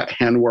that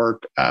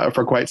handwork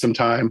for quite some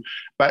time.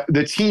 But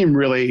the team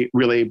really,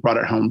 really brought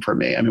it home for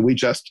me. I mean, we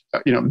just,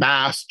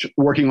 masked,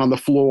 working on the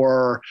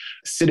floor,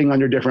 sitting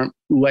under different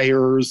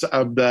layers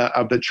of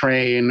the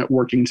train,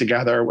 working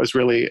together was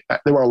really,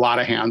 there were a lot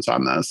of hands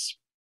on this.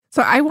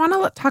 So I want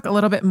to talk a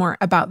little bit more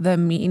about the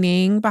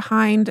meaning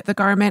behind the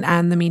garment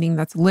and the meaning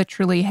that's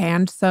literally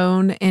hand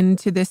sewn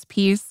into this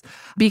piece,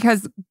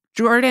 because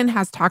Jordan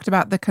has talked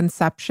about the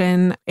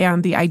conception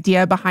and the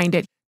idea behind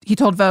it. He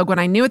told Vogue, when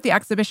I knew what the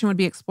exhibition would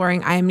be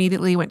exploring, I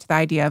immediately went to the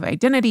idea of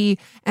identity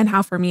and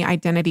how, for me,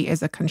 identity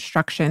is a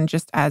construction,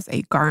 just as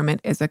a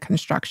garment is a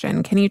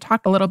construction. Can you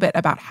talk a little bit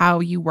about how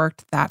you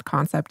worked that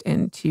concept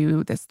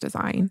into this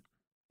design?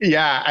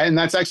 Yeah, and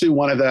that's actually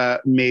one of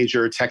the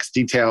major text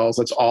details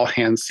that's all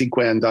hand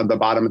sequined on the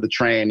bottom of the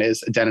train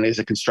is identity as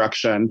a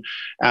construction.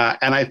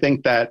 And I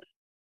think that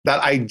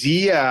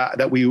idea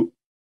that we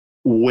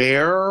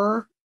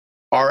wear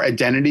our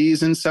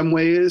identities in some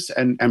ways,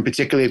 and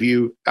particularly if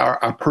you are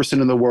a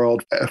person in the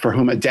world for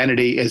whom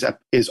identity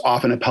is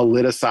often a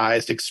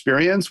politicized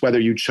experience, whether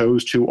you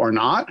chose to or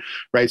not,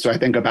 right? So I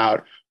think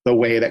about the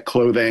way that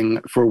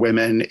clothing for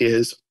women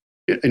is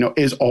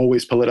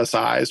always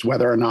politicized,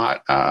 whether or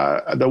not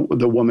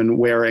the woman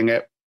wearing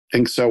it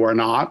thinks so or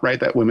not,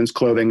 right? That women's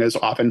clothing is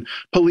often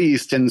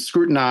policed and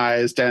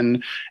scrutinized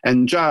and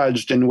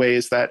judged in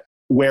ways that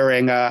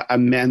wearing a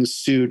men's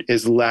suit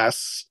is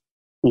less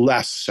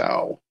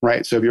so,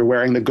 right? So if you're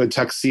wearing the good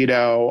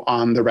tuxedo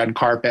on the red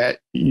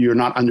carpet, you're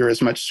not under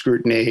as much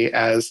scrutiny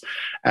as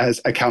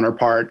a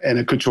counterpart in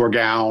a couture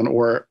gown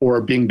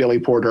or being Billy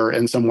Porter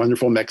in some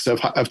wonderful mix of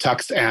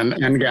tux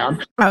and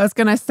gown. I was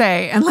going to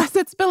say, unless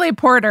it's Billy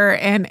Porter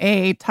in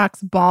a tux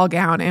ball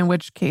gown, in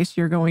which case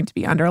you're going to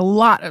be under a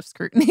lot of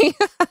scrutiny.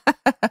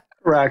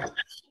 Correct.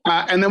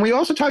 And then we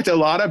also talked a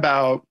lot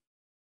about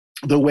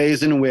the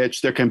ways in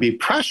which there can be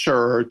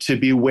pressure to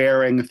be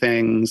wearing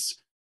things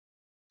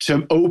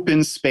to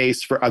open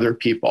space for other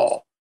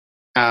people.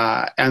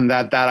 And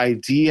that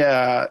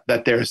idea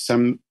that there's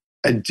some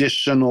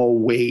additional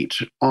weight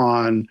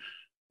on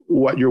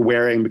what you're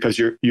wearing because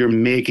you're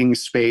making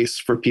space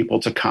for people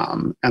to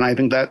come. And I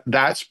think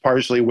that's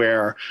partially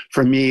where,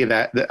 for me,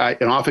 that I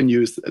can often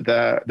use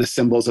the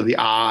symbols of the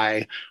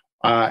eye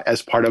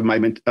as part of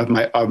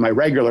my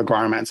regular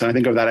garments. And I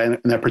think of that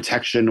in a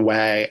protection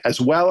way, as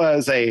well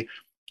as a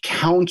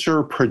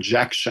counter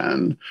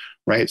projection,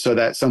 right? So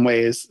that some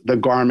ways the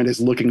garment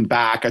is looking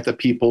back at the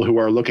people who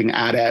are looking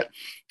at it.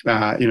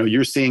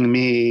 You're seeing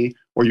me,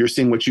 or you're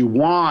seeing what you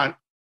want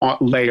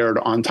layered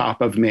on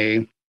top of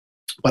me,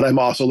 but I'm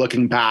also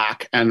looking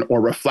back or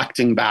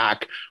reflecting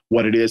back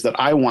what it is that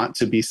I want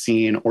to be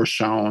seen or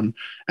shown.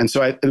 And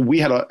so we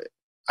had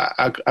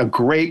a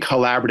great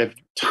collaborative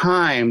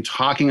time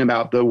talking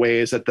about the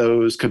ways that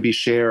those could be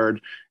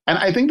shared. And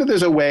I think that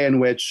there's a way in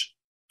which,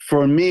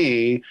 for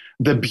me,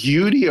 the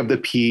beauty of the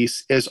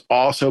piece is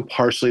also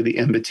partially the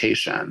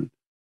invitation,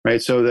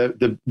 right? So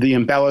the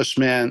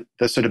embellishment,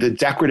 the sort of the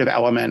decorative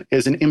element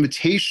is an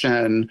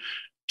invitation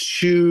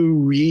to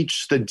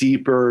reach the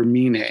deeper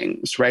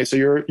meanings, right? So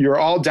you're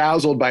all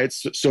dazzled by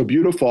it's so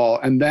beautiful,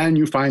 and then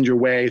you find your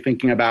way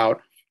thinking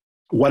about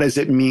what does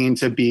it mean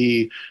to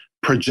be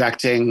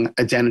projecting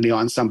identity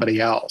on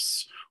somebody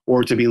else,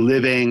 or to be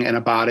living in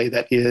a body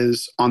that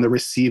is on the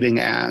receiving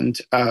end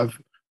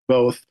of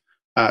both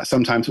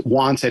sometimes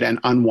wanted and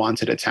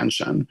unwanted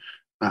attention.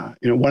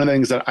 One of the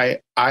things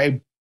that I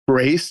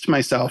braced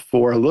myself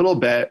for a little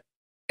bit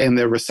in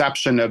the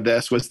reception of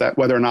this was that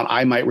whether or not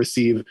I might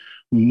receive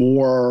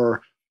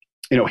more,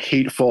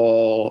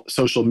 hateful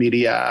social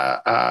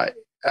media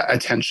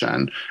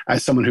attention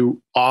as someone who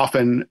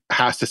often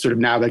has to sort of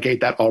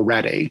navigate that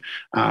already.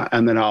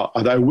 And then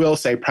I will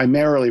say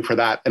primarily for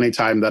that,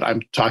 anytime that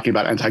I'm talking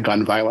about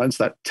anti-gun violence,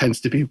 that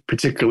tends to be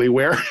particularly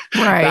where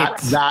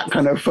that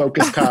kind of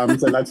focus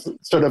comes. And that's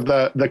sort of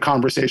the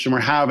conversation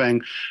we're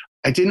having.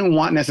 I didn't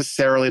want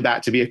necessarily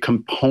that to be a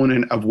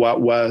component of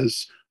what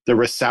was the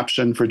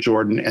reception for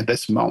Jordan at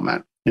this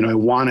moment. I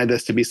wanted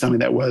this to be something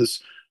that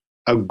was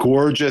a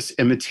gorgeous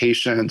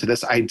invitation to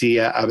this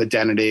idea of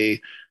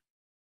identity,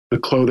 the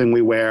clothing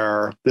we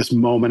wear, this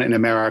moment in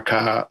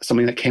America,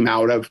 something that came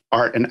out of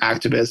art and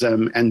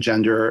activism and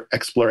gender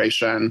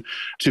exploration,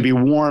 to be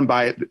worn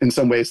by, in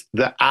some ways,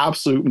 the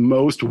absolute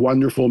most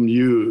wonderful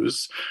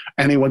muse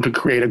anyone could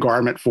create a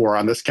garment for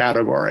on this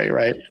category,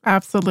 right?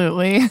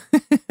 Absolutely.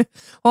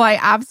 Well, I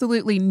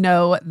absolutely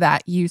know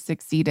that you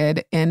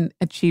succeeded in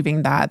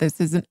achieving that.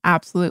 This is an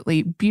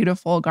absolutely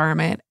beautiful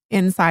garment,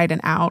 inside and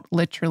out,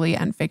 literally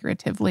and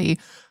figuratively.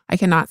 I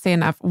cannot say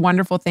enough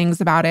wonderful things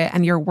about it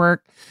and your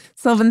work.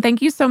 Sylvan,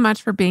 thank you so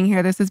much for being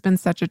here. This has been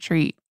such a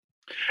treat.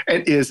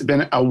 It has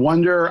been a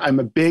wonder. I'm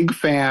a big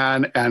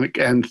fan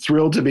and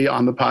thrilled to be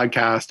on the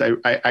podcast.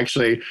 I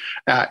actually,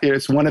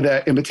 it's one of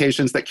the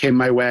invitations that came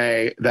my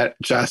way that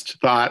just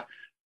thought,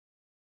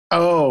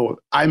 oh,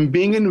 I'm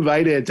being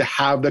invited to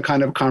have the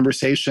kind of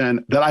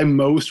conversation that I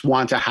most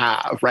want to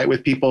have, right?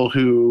 With people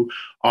who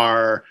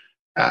are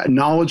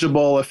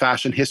knowledgeable of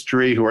fashion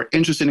history, who are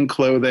interested in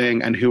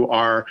clothing, and who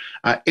are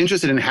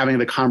interested in having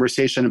the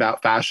conversation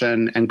about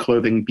fashion and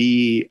clothing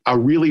be a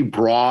really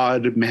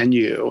broad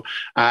menu.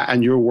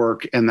 And your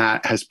work in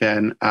that has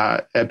been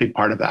a big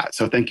part of that.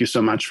 So thank you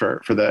so much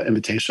for the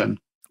invitation.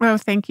 Oh,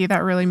 thank you.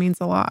 That really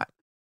means a lot.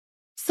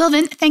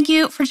 Sylvan, thank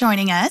you for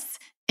joining us.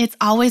 It's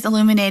always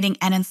illuminating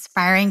and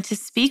inspiring to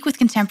speak with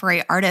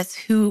contemporary artists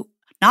who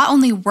not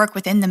only work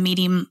within the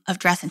medium of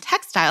dress and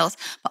textiles,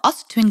 but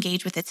also to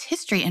engage with its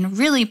history in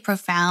really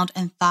profound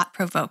and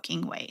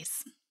thought-provoking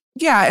ways.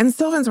 Yeah, and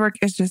Sylvan's work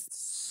is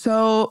just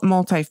so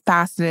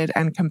multifaceted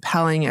and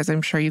compelling, as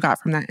I'm sure you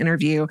got from that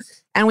interview.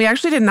 And we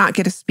actually did not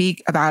get to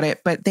speak about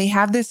it, but they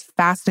have this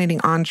fascinating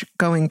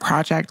ongoing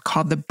project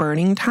called The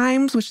Burning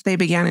Times, which they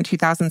began in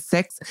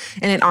 2006.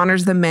 And it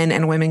honors the men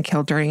and women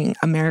killed during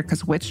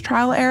America's witch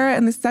trial era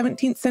in the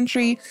 17th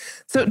century.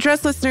 So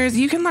dress listeners,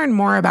 you can learn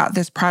more about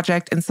this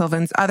project and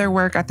Sylvan's other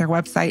work at their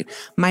website,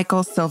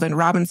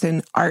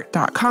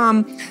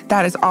 michaelsylvanrobinsonart.com.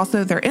 That is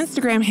also their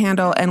Instagram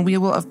handle. And we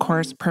will, of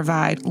course,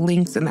 provide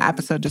links in the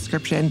episode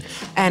description.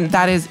 And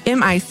that is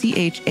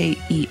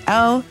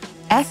MichaelSylvanRobinson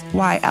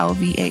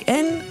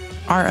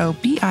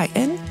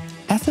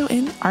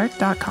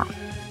art.com.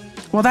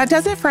 Well, that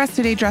does it for us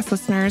today, dress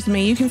listeners.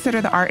 May you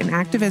consider the art and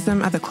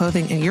activism of the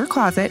clothing in your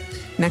closet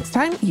next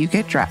time you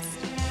get dressed.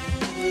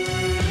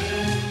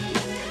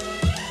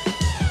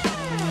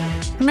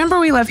 Remember,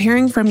 we love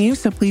hearing from you,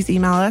 so please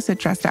email us at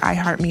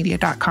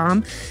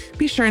dressed@iheartmedia.com.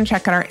 Be sure and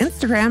check out our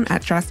Instagram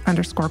at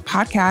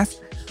dressed_podcast,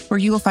 where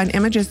you will find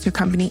images to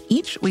accompany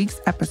each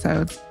week's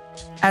episodes.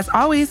 As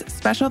always,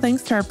 special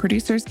thanks to our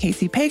producers,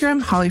 Casey Pegram,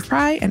 Holly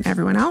Fry, and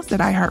everyone else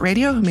at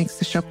iHeartRadio who makes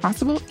the show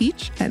possible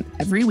each and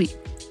every week.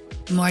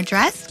 More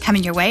Dressed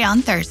coming your way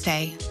on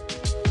Thursday.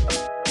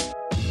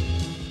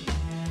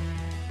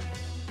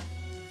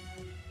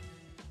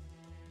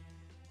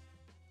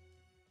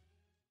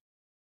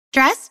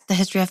 Dressed, The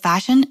History of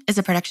Fashion is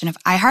a production of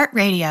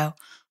iHeartRadio.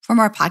 For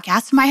more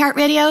podcasts from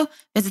iHeartRadio,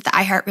 visit the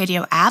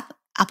iHeartRadio app,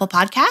 Apple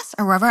Podcasts,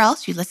 or wherever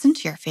else you listen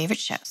to your favorite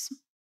shows.